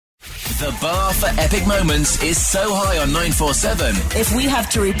The bar for epic moments is so high on 947. If we have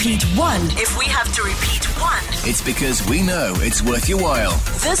to repeat one, It's because we know it's worth your while.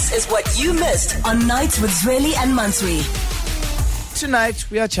 this is what you missed on Nights with Zweli and Mansuri. Tonight,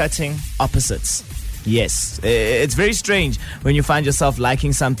 we are chatting opposites. Yes, it's very strange when you find yourself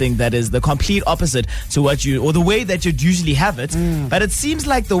liking something that is the complete opposite to what you, or the way that you'd usually have it. But it seems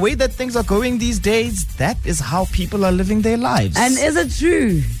like the way that things are going these days, that is how people are living their lives. And is it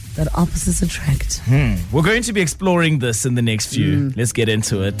true that opposites attract? We're going to be exploring this in the next few. Let's get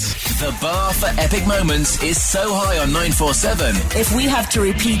into it. The bar for epic moments is so high on 947. If we have to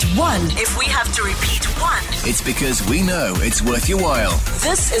repeat one, It's because we know it's worth your while.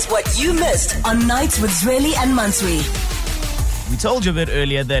 this is what you missed on Nights with Zweli and Mansuri. We told you a bit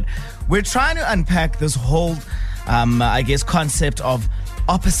earlier that we're trying to unpack this whole, concept of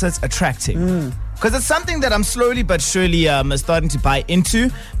opposites attracting. Because it's something that I'm slowly but surely starting to buy into,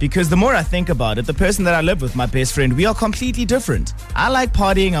 because the more I think about it, the person that I live with, my best friend, we are completely different. I like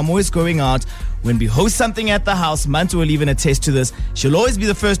partying. I'm always going out. When we host something at the house, Mantu will even attest to this. She'll always be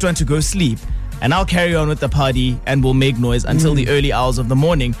the first one to go sleep, and I'll carry on with the party and we'll make noise until the early hours of the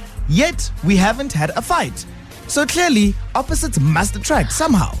morning. Yet, we haven't had a fight. So clearly, opposites must attract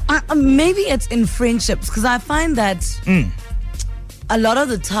somehow. Maybe it's in friendships, because I find that a lot of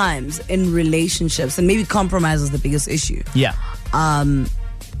the times in relationships, and maybe compromise is the biggest issue. Yeah.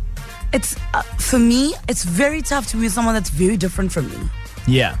 It's for me, it's very tough to be with someone that's very different from me.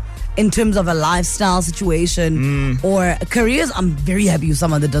 Yeah. In terms of a lifestyle situation or careers, I'm very happy with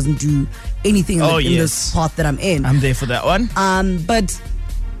someone that doesn't do anything in this path that I'm in. I'm there for that one. But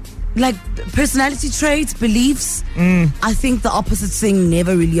like personality traits, beliefs, I think the opposite thing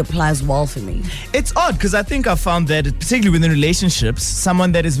never really applies well for me. It's odd because I think I found that, particularly within relationships,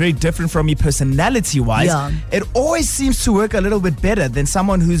 someone that is very different from me personality-wise, it always seems to work a little bit better than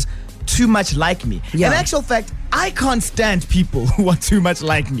someone who's too much like me. Yeah. In actual fact, I can't stand people who are too much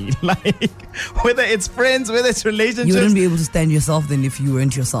like me. Like, whether it's friends, whether it's relationships. You wouldn't be able to stand yourself then if you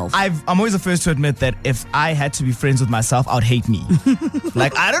weren't yourself. I'm always the first to admit that if I had to be friends with myself, I'd hate me.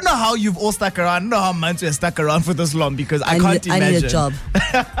 Like, I don't know how you've all stuck around. I don't know how Mantu has stuck around for this long, because I can't imagine. I need a job.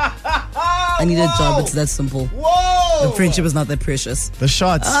 I need a job. It's that simple. Whoa! The friendship is not that precious. The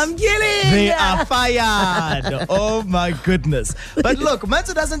shots. I'm kidding. They are fired. Oh my goodness. But look,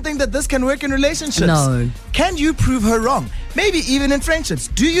 Mantu doesn't think that this can work in relationships. No. Can you prove her wrong? Maybe even in friendships.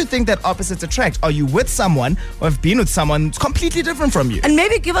 Do you think that opposites attract? Are you with someone or have been with someone completely different from you? And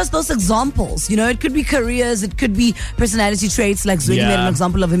maybe give us those examples. You know, it could be careers, it could be personality traits, like Zweli made an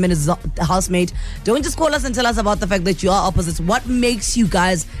example of him and his housemate. Don't just call us and tell us about the fact that you are opposites. What makes you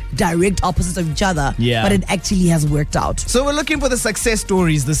guys direct opposites of each other, but it actually has worked out? So we're looking for the success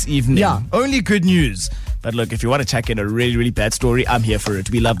stories this evening. Yeah. Only good news. But look, if you want to check in a really, really bad story, I'm here for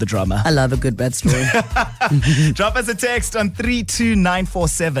it. We love the drama. I love a good bad story. Drop us a text on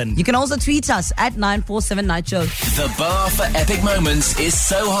 32947. You can also tweet us at 947 Night Show. The bar for epic moments is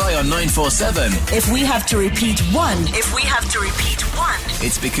so high on 947. If we have to repeat one,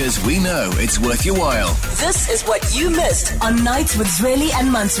 It's because we know it's worth your while. this is what you missed on Nights with Zweli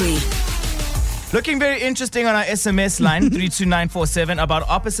and Mansuri. Looking very interesting on our SMS line, 32947, about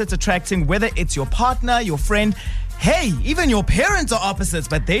opposites attracting, whether it's your partner, your friend. Hey, even your parents are opposites,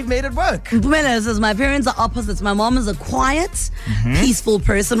 but they've made it work. Pumela says, my parents are opposites. My mom is a quiet, peaceful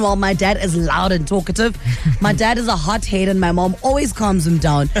person, while my dad is loud and talkative. My dad is a hothead and my mom always calms him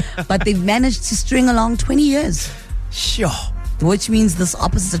down. But they've managed to string along 20 years. Sure. Which means this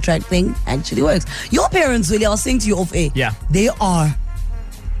opposite attract thing actually works. Your parents, really, I was saying to you off air, they are.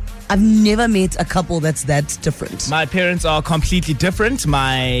 I've never met a couple that's that different. My parents are completely different.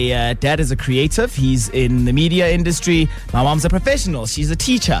 My dad is a creative. He's in the media industry. My mom's a professional. She's a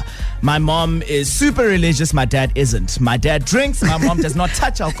teacher. My mom is super religious. My dad isn't. My dad drinks. My mom does not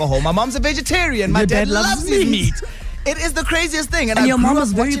touch alcohol. My mom's a vegetarian. My dad loves his meat. It is the craziest thing. And your mom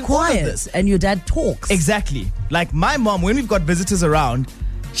is very quiet. And your dad talks. Exactly. Like my mom, when we've got visitors around,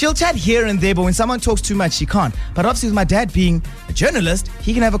 she'll chat here and there, but when someone talks too much, she can't. But obviously with my dad being a journalist,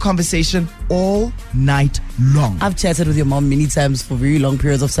 he can have a conversation all night long. I've chatted with your mom many times for very long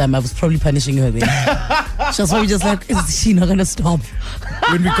periods of time. I was probably punishing her then. She was probably just like, is she not going to stop?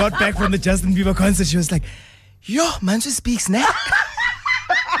 When we got back from the Justin Bieber concert, she was like, yo, Manju speaks now.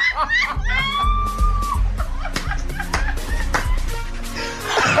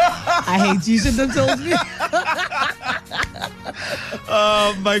 I hate you, shouldn't have told me.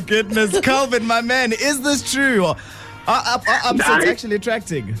 Oh my goodness. Calvin, my man, is this true? Opposites actually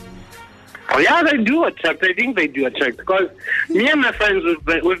attracting? Oh yeah, they do attract. I think they do attract because me and my friends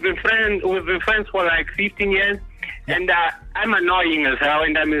we've been friends for like 15 years, And I'm annoying as hell,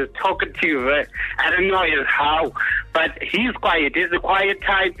 and I'm as talkative. I don't know as how, but he's quiet. He's the quiet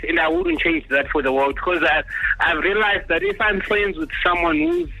type, and I wouldn't change that for the world, because I've realized that if I'm friends with someone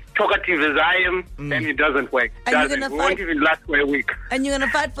who's talkative as I am, then it doesn't work. And It won't even last for a week. And you're gonna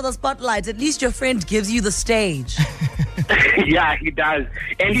fight for the spotlight. At least your friend gives you the stage. Yeah, he does.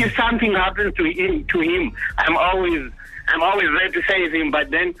 And if something happens to him, I'm always there to save him. But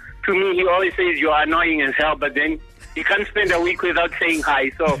then, to me, he always says you're annoying as hell. But then you can't spend a week without saying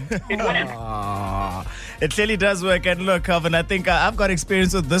hi. So it works. It clearly does work. And look, Calvin, I think I've got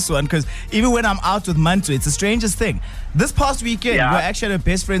experience with this one, because even when I'm out with Mantu, it's the strangest thing. This past weekend, we're actually at her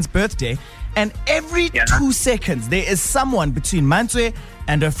best friend's birthday, and every 2 seconds, there is someone between Mantu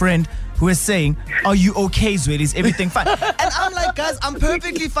and her friend who is saying, "Are you okay, Zweli? Is everything fine?" And I'm like, guys, I'm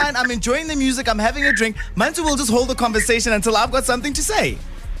perfectly fine. I'm enjoying the music. I'm having a drink. Mantu will just hold the conversation until I've got something to say.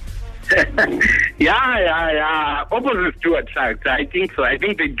 Yeah. Opposites do attract. I think so. I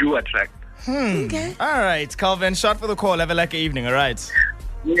think they do attract. Okay. All right, Calvin, shot for the call. Have a lucky evening, all right?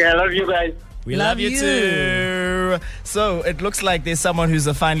 Yeah, I love you guys. We Love love you you. too. So it looks like there's someone who's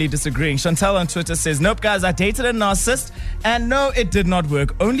finally disagreeing. Chantal on Twitter says, "Nope, guys, I dated a narcissist, and no, it did not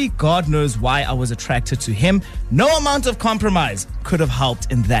work. Only God knows why I was attracted to him. No amount of compromise could have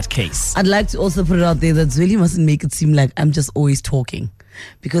helped in that case." I'd like to also put it out there that Zweli mustn't make it seem like I'm just always talking,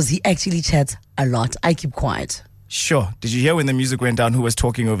 because he actually chats a lot. I keep quiet. Sure. Did you hear when the music went down who was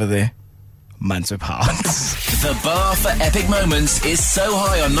talking over there? Mansu Powers. The bar for epic moments is so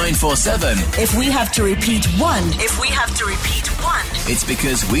high on 947. If we have to repeat one, It's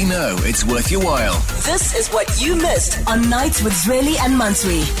because we know it's worth your while. this is what you missed on Nights with Zweli and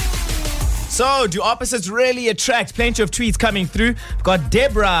Mansui. So, do opposites really attract? Plenty of tweets coming through. I've got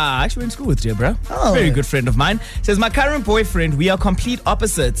Deborah. I actually went to school with Deborah. Oh. Very good friend of mine. Says, "My current boyfriend, we are complete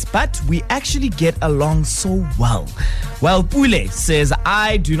opposites, but we actually get along so well." Well, Pule says,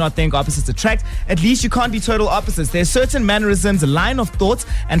 "I do not think opposites attract. At least you can't be total opposites. There's certain mannerisms, line of thoughts,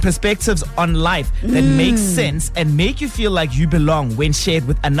 and perspectives on life that make sense and make you feel like you belong when shared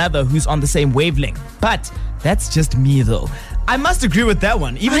with another who's on the same wavelength. But that's just me, though." I must agree with that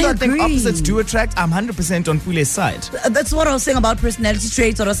one. Even I though I think agree. opposites do attract, I'm 100% on Pule's side. That's what I was saying about personality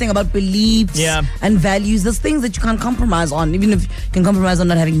traits, what I was saying about beliefs and values. There's things that you can't compromise on, even if you can compromise on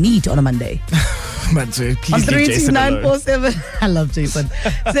not having meat on a Monday. But On please leave Jason alone. 32947. I love Jason.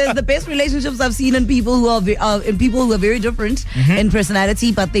 Says the best relationships I've seen in people who are very different in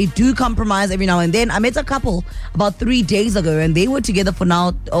personality, but they do compromise every now and then. I met a couple about 3 days ago, and they were together for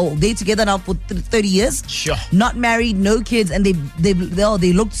now. Oh, they're together now for 30 years. Sure. Not married, no kids, and they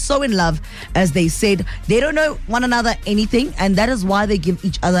looked so in love, as they said. They don't know one another anything, and that is why they give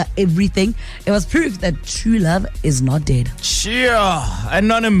each other everything. It was proof that true love is not dead. Sure.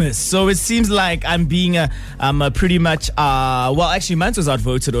 Anonymous. So it seems like I'm being pretty much, well, actually, Mans was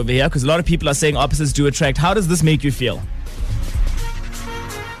outvoted over here because a lot of people are saying opposites do attract. How does this make you feel?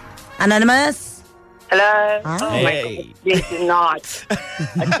 Anonymous? Hello. Hi. Oh my Hey. God. They do not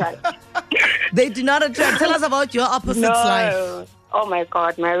attract. They do not attract. Tell us about your opposites life. No. Oh my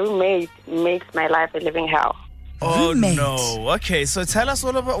God. My roommate makes my life a living hell. Oh, Roommate. no. Okay, so tell us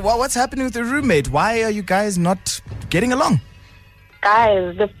all about what's happening with the roommate. Why are you guys not getting along?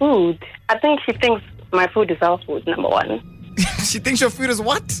 Guys, the food. I think she thinks my food is our food, number one. She thinks your food is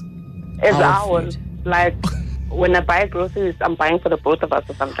what? It's Our ours. food. Like, when I buy groceries, I'm buying for the both of us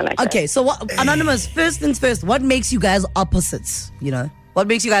or something like that. Okay, so what, Anonymous, first things first, what makes you guys opposites? You know, what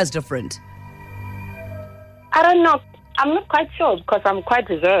makes you guys different? I don't know. I'm not quite sure because I'm quite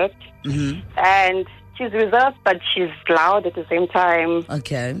reserved. And she's reserved, but she's loud at the same time.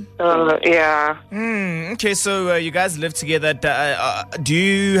 Okay. So, yeah. Okay, so you guys live together. Do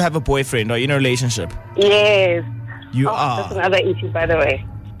you have a boyfriend or in a relationship? Yes. You That's are. another issue, by the way.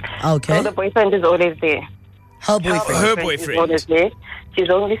 Okay. So the boyfriend is always there. Her boyfriend. Her Is boyfriend. always there. She's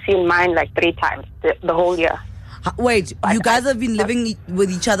only seen mine like 3 times the whole year. Wait, you guys have been living with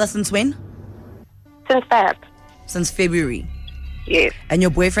each other since when? Since that, Since February. yes. And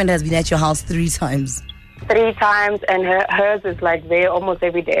your boyfriend has been at your house 3 times. 3 times, and hers is like there almost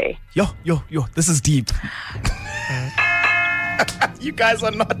every day. Yo, this is deep. You guys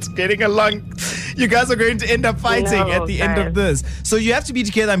are not getting along. You guys are going to end up fighting No, at the end of guys. this. So you have to be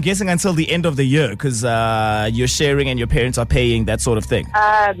together, I'm guessing, until the end of the year because you're sharing and your parents are paying, that sort of thing.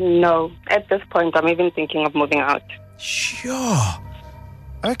 No. At this point, I'm even thinking of moving out. Sure.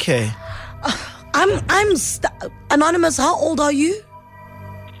 Okay. Anonymous, how old are you?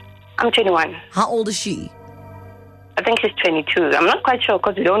 I'm 21. How old is she? I think she's 22. I'm not quite sure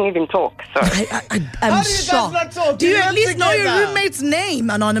because we don't even talk. So I'm How do you guys shocked. not talk? Do you You at live least know your together. roommate's name,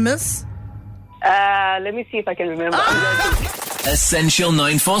 Anonymous? Let me see if I can remember. Essential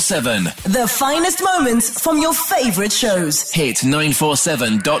 947. The finest moments from your favorite shows. Hit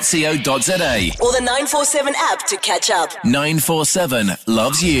 947.co.za. Or the 947 app to catch up. 947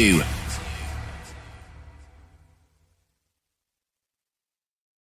 loves you.